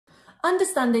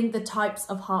understanding the types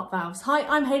of heart valves. Hi,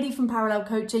 I'm Hayley from Parallel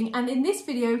Coaching, and in this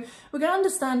video we're going to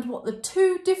understand what the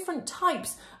 2 different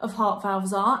types of heart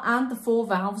valves are and the 4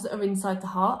 valves that are inside the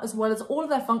heart, as well as all of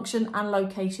their function and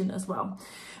location as well.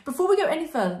 Before we go any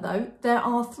further though, there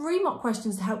are 3 mock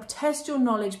questions to help test your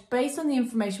knowledge based on the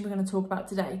information we're going to talk about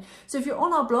today. So if you're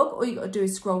on our blog, all you've got to do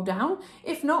is scroll down.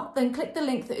 If not, then click the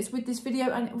link that is with this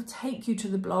video and it will take you to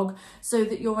the blog so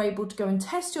that you're able to go and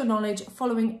test your knowledge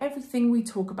following everything we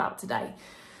talk about today.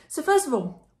 So first of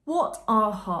all, what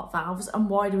are heart valves and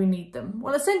why do we need them?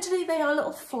 Well, essentially they are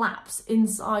little flaps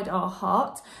inside our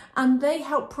heart and they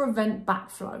help prevent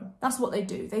backflow. That's what they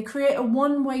do. They create a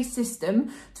one-way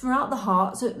system throughout the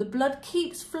heart so that the blood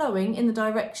keeps flowing in the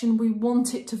direction we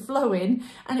want it to flow in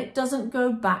and it doesn't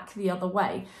go back the other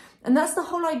way. And that's the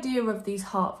whole idea of these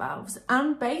heart valves.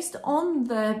 And based on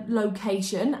their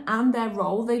location and their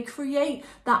role, they create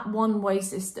that one-way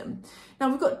system. Now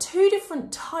we've got 2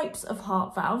 different types of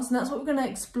heart valves, and that's what we're going to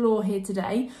explore here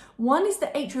today. One is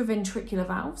the atrioventricular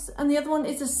valves, and the other one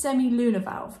is a semi-lunar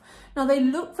valve. Now they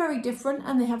look very different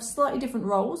and they have slightly different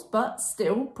roles, but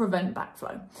still prevent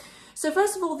backflow. So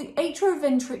first of all, the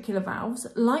atrioventricular valves,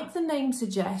 like the name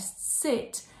suggests,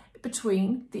 sit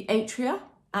between the atria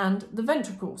and the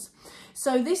ventricles.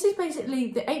 So this is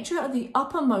basically, the atria are the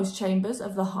uppermost chambers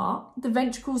of the heart, the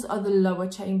ventricles are the lower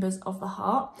chambers of the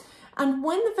heart, and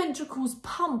when the ventricles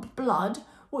pump blood,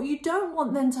 what you don't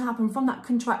want then to happen from that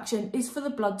contraction is for the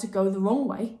blood to go the wrong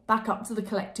way, back up to the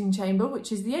collecting chamber,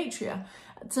 which is the atria.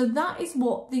 So that is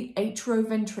what the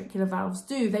atrioventricular valves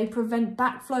do. They prevent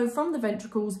backflow from the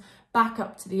ventricles back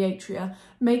up to the atria,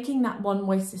 making that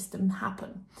one-way system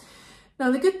happen. Now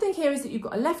the good thing here is that you've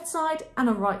got a left side and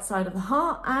a right side of the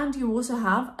heart, and you also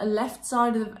have a left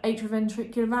side of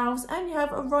atrioventricular valves and you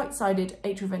have a right-sided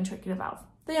atrioventricular valve.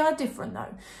 They are different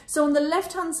though. So on the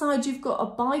left-hand side you've got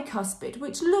a bicuspid,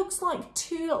 which looks like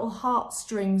 2 little heart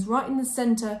strings right in the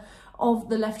centre of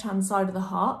the left-hand side of the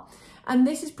heart, and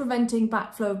this is preventing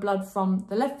backflow of blood from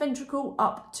the left ventricle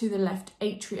up to the left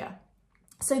atria.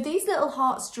 So these little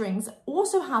heart strings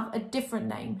also have a different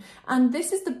name, and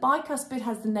this is the bicuspid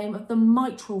has the name of the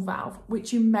mitral valve,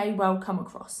 which you may well come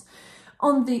across.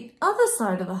 On the other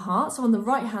side of the heart, so on the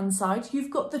right hand side,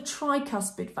 you've got the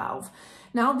tricuspid valve.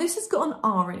 Now this has got an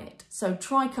R in it, so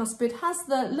tricuspid has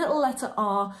the little letter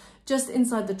R just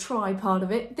inside the tri part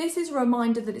of it. This is a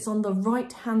reminder that it's on the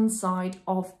right hand side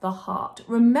of the heart.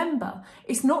 Remember,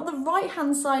 it's not the right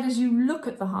hand side as you look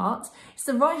at the heart, it's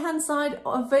the right hand side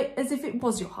of it as if it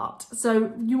was your heart.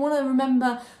 So you want to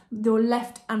remember your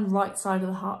left and right side of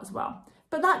the heart as well.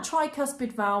 But that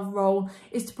tricuspid valve role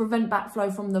is to prevent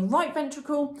backflow from the right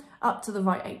ventricle up to the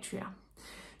right atria.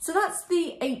 So that's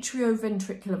the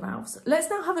atrioventricular valves.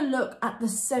 Let's now have a look at the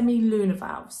semi-lunar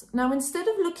valves. Now, instead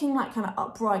of looking like kind of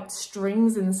upright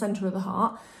strings in the center of the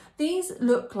heart, these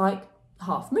look like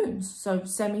half moons, so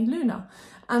semi-lunar.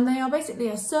 And they are basically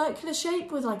a circular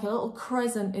shape with like a little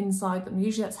crescent inside them.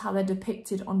 Usually that's how they're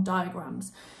depicted on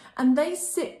diagrams. And they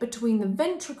sit between the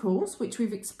ventricles, which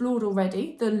we've explored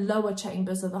already, the lower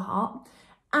chambers of the heart,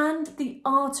 and the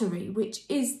artery, which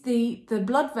is the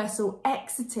blood vessel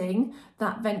exiting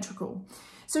that ventricle.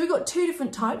 So we've got 2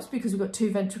 different types because we've got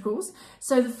 2 ventricles.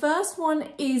 So the first one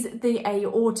is the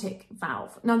aortic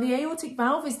valve. Now the aortic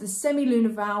valve is the semi-lunar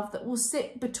valve that will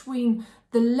sit between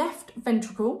the left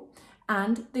ventricle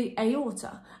and the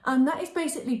aorta. And that is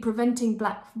basically preventing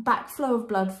backflow of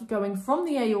blood going from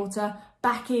the aorta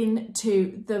back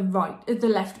into the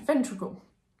left ventricle.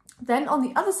 Then on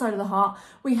the other side of the heart,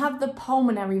 we have the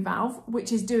pulmonary valve,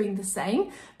 which is doing the same,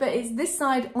 but it's this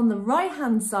side on the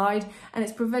right-hand side, and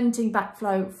it's preventing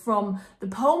backflow from the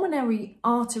pulmonary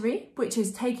artery, which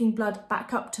is taking blood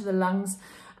back up to the lungs,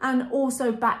 and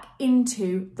also back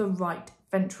into the right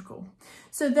ventricle.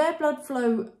 So their blood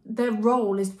flow, their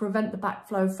role is to prevent the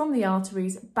backflow from the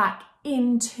arteries back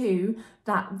into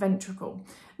that ventricle.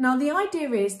 Now the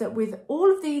idea is that with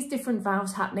all of these different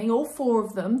valves happening, all 4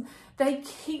 of them, they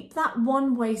keep that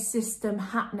one-way system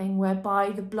happening whereby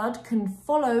the blood can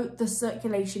follow the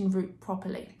circulation route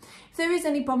properly. If there is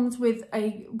any problems with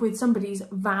somebody's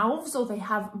valves, or they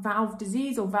have valve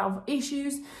disease or valve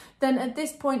issues, then at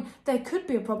this point there could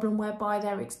be a problem whereby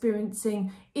they're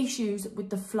experiencing issues with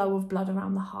the flow of blood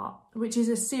around the heart. which is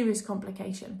a serious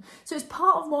complication. So it's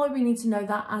part of why we need to know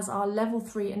that as our level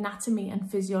 3 anatomy and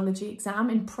physiology exam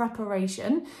in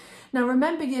preparation. Now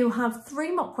remember, you'll have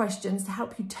 3 mock questions to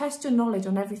help you test your knowledge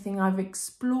on everything I've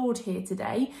explored here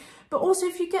today. But also,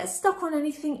 if you get stuck on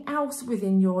anything else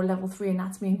within your level 3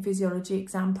 anatomy and physiology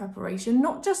exam preparation,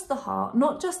 not just the heart,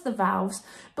 not just the valves,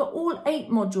 but all 8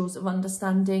 modules of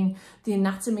understanding the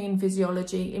anatomy and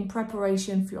physiology in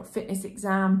preparation for your fitness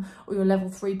exam or your level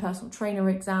 3 personal trainer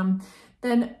exam,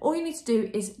 then all you need to do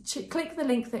is click the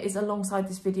link that is alongside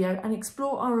this video and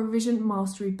explore our Revision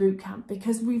Mastery Bootcamp,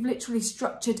 because we've literally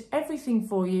structured everything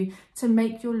for you to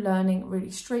make your learning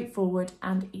really straightforward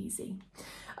and easy.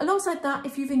 Alongside that,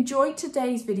 if you've enjoyed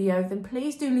today's video, then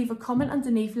please do leave a comment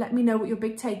underneath, let me know what your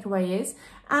big takeaway is,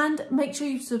 and make sure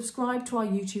you subscribe to our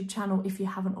YouTube channel if you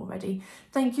haven't already.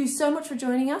 Thank you so much for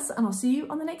joining us, and I'll see you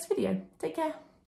on the next video. Take care.